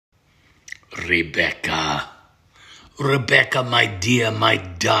Rebecca. Rebecca, my dear, my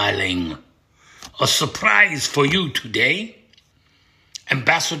darling. A surprise for you today.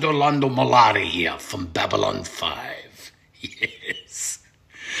 Ambassador Londo Mollari here from Babylon 5. Yes.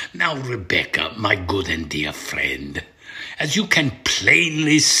 Now, Rebecca, my good and dear friend, as you can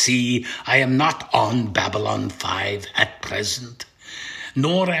plainly see, I am not on Babylon 5 at present,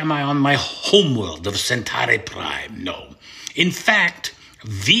 nor am I on my homeworld of Centauri Prime, no. In fact,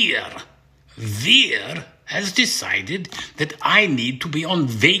 Veer has decided that I need to be on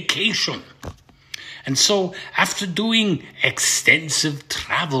vacation. And so, after doing extensive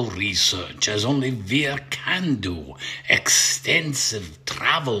travel research, as only Veer can do, extensive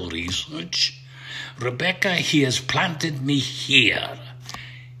travel research, Rebecca, he has planted me here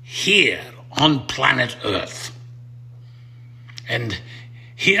on planet Earth. And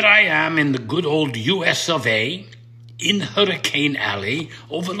here I am in the good old US of A, in Hurricane Alley,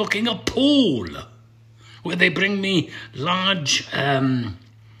 overlooking a pool, where they bring me large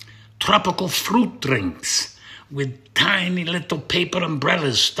tropical fruit drinks with tiny little paper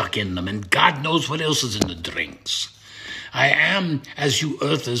umbrellas stuck in them, and God knows what else is in the drinks. I am, as you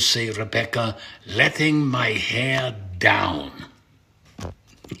Earthers say, Rebecca, letting my hair down.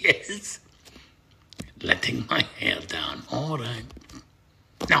 Yes, letting my hair down. All right.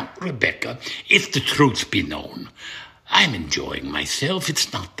 Now, Rebecca, if the truth be known, I'm enjoying myself.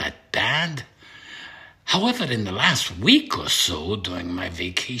 It's not that bad. However, in the last week or so, during my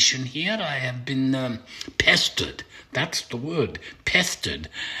vacation here, I have been pestered. That's the word, pestered,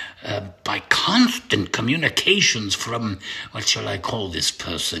 by constant communications from, what shall I call this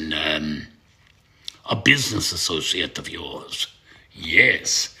person, a business associate of yours.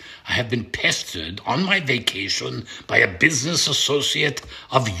 Yes, I have been pestered on my vacation by a business associate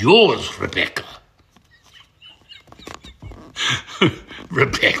of yours, Rebecca.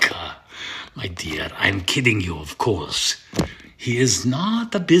 Rebecca. My dear, I'm kidding you, of course. He is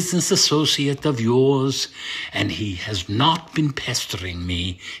not a business associate of yours, and he has not been pestering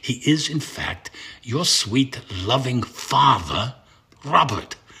me. He is, in fact, your sweet, loving father,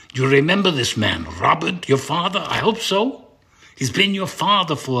 Robert. Do you remember this man, Robert, your father? I hope so. He's been your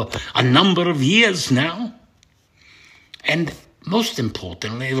father for a number of years now. And most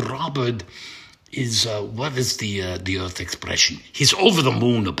importantly, Robert is, what is the Earth expression? He's over the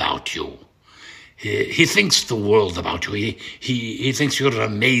moon about you. He thinks the world about you. He thinks you're an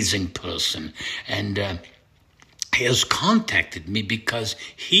amazing person. And he has contacted me because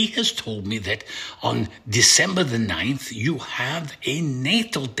he has told me that on December the 9th, you have a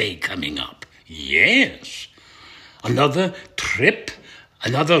natal day coming up. Yes. Another trip,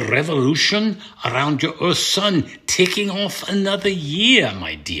 another revolution around your Earth sun, ticking off another year,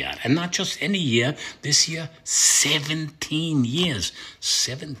 my dear. And not just any year. This year, 17 years.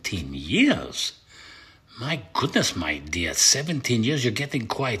 17 years. My goodness, my dear, 17 years, you're getting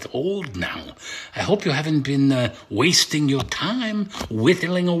quite old now. I hope you haven't been wasting your time,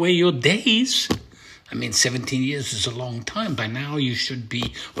 whittling away your days. I mean, 17 years is a long time. By now you should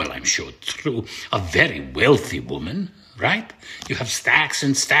be, well, I'm sure true, a very wealthy woman, right? You have stacks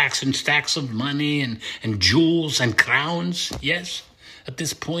and stacks and stacks of money and jewels and crowns, yes, at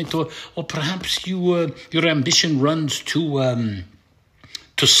this point. Or perhaps your ambition runs to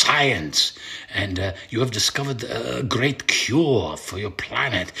science, and you have discovered a great cure for your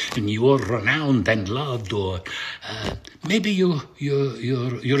planet, and you are renowned and loved. Or maybe you're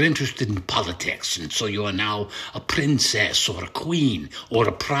interested in politics, and so you are now a princess or a queen or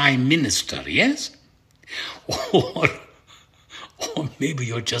a prime minister. Yes, or maybe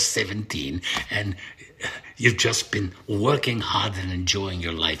you're just 17 and you've just been working hard and enjoying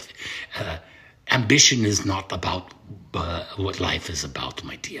your life. Ambition is not about what life is about,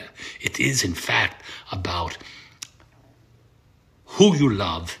 my dear. It is, in fact, about who you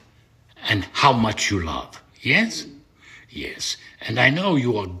love and how much you love. Yes? Yes. And I know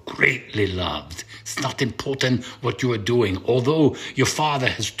you are greatly loved. It's not important what you are doing, although your father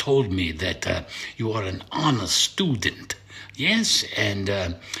has told me that you are an honest student. Yes? And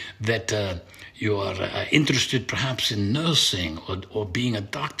that you are interested perhaps in nursing or being a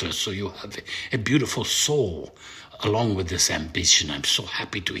doctor, so you have a beautiful soul along with this ambition. I'm so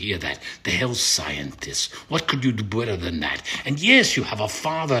happy to hear that. The health scientist, what could you do better than that? And yes, you have a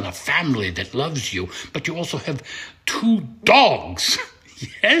father and a family that loves you, but you also have 2 dogs,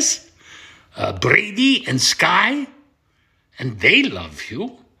 yes? Brady and Sky, and they love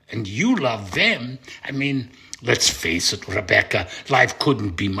you, and you love them. I mean, let's face it, Rebecca, life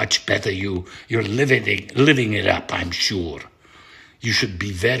couldn't be much better. You're living it up, I'm sure. You should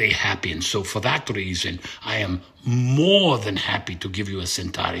be very happy. And so for that reason, I am more than happy to give you a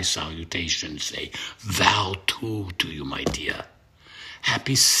Centauri salutation, say, thou too to you, my dear.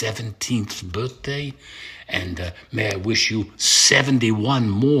 Happy 17th birthday, and may I wish you 71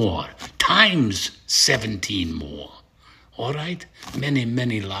 more, times 17 more. All right? Many,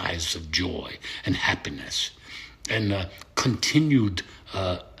 many lives of joy and happiness, and continued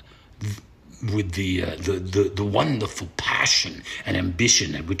with the wonderful passion and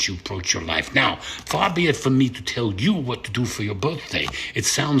ambition at which you approach your life. Now, far be it from me to tell you what to do for your birthday. It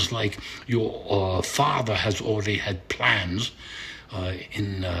sounds like your father has already had plans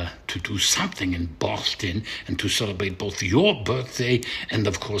to do something in Boston and to celebrate both your birthday and,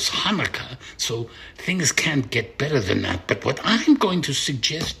 of course, Hanukkah. So things can't get better than that. But what I'm going to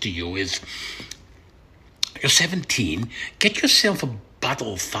suggest to you is, you're 17, get yourself a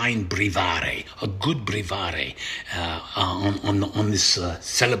bottle of fine Brivare, a good Brivare, on this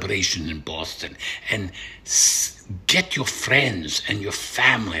celebration in Boston, and get your friends and your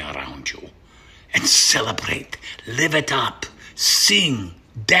family around you and celebrate. Live it up. Sing,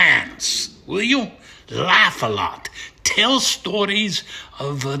 dance, will you? Laugh a lot. Tell stories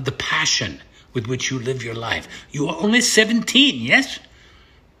of the passion with which you live your life. You are only 17, yes?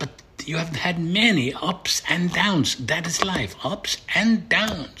 But you have had many ups and downs. That is life, ups and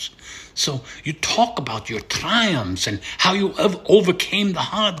downs. So you talk about your triumphs and how you overcame the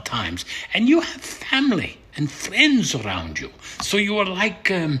hard times. And you have family and friends around you. So you are like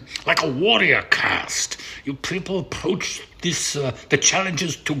a warrior caste. You people approach the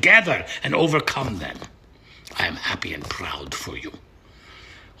challenges together and overcome them. I am happy and proud for you.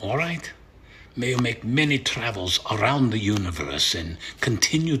 All right? May you make many travels around the universe and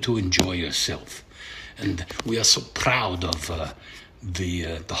continue to enjoy yourself. And we are so proud of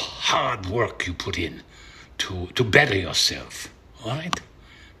the hard work you put in to better yourself. All right?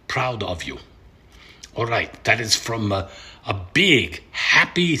 Proud of you. All right, that is from a big,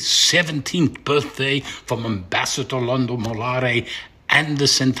 happy 17th birthday from Ambassador Londo Mollari and the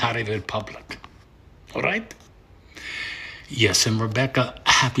Centauri Republic. All right? Yes, and Rebecca,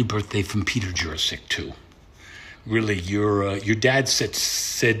 happy birthday from Peter Jurasik, too. Really, your dad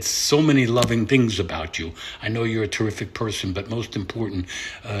said so many loving things about you. I know you're a terrific person, but most important,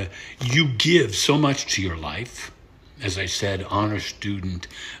 you give so much to your life. As I said, honor student,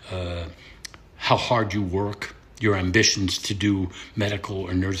 how hard you work, your ambitions to do medical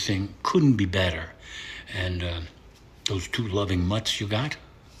or nursing couldn't be better. And those two loving mutts you got,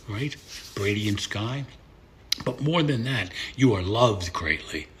 right? Brady and Sky. But more than that, you are loved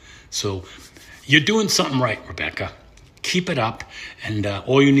greatly. So you're doing something right, Rebecca. Keep it up. And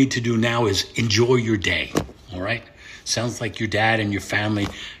all you need to do now is enjoy your day, all right? Sounds like your dad and your family.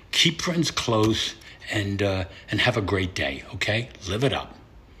 Keep friends close and have a great day, okay? Live it up.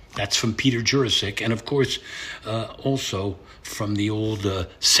 That's from Peter Jurasik, and of course, also from the old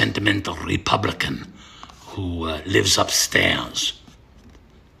sentimental Republican who lives upstairs.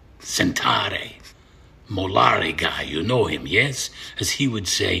 Centauri, Mollari guy, you know him, yes? As he would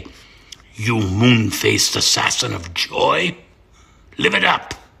say, you moon-faced assassin of joy, live it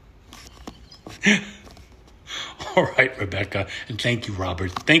up. All right, Rebecca, and thank you,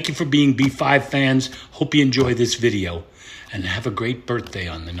 Robert. Thank you for being B5 fans. Hope you enjoy this video. And have a great birthday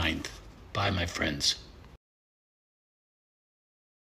on the 9th. Bye, my friends.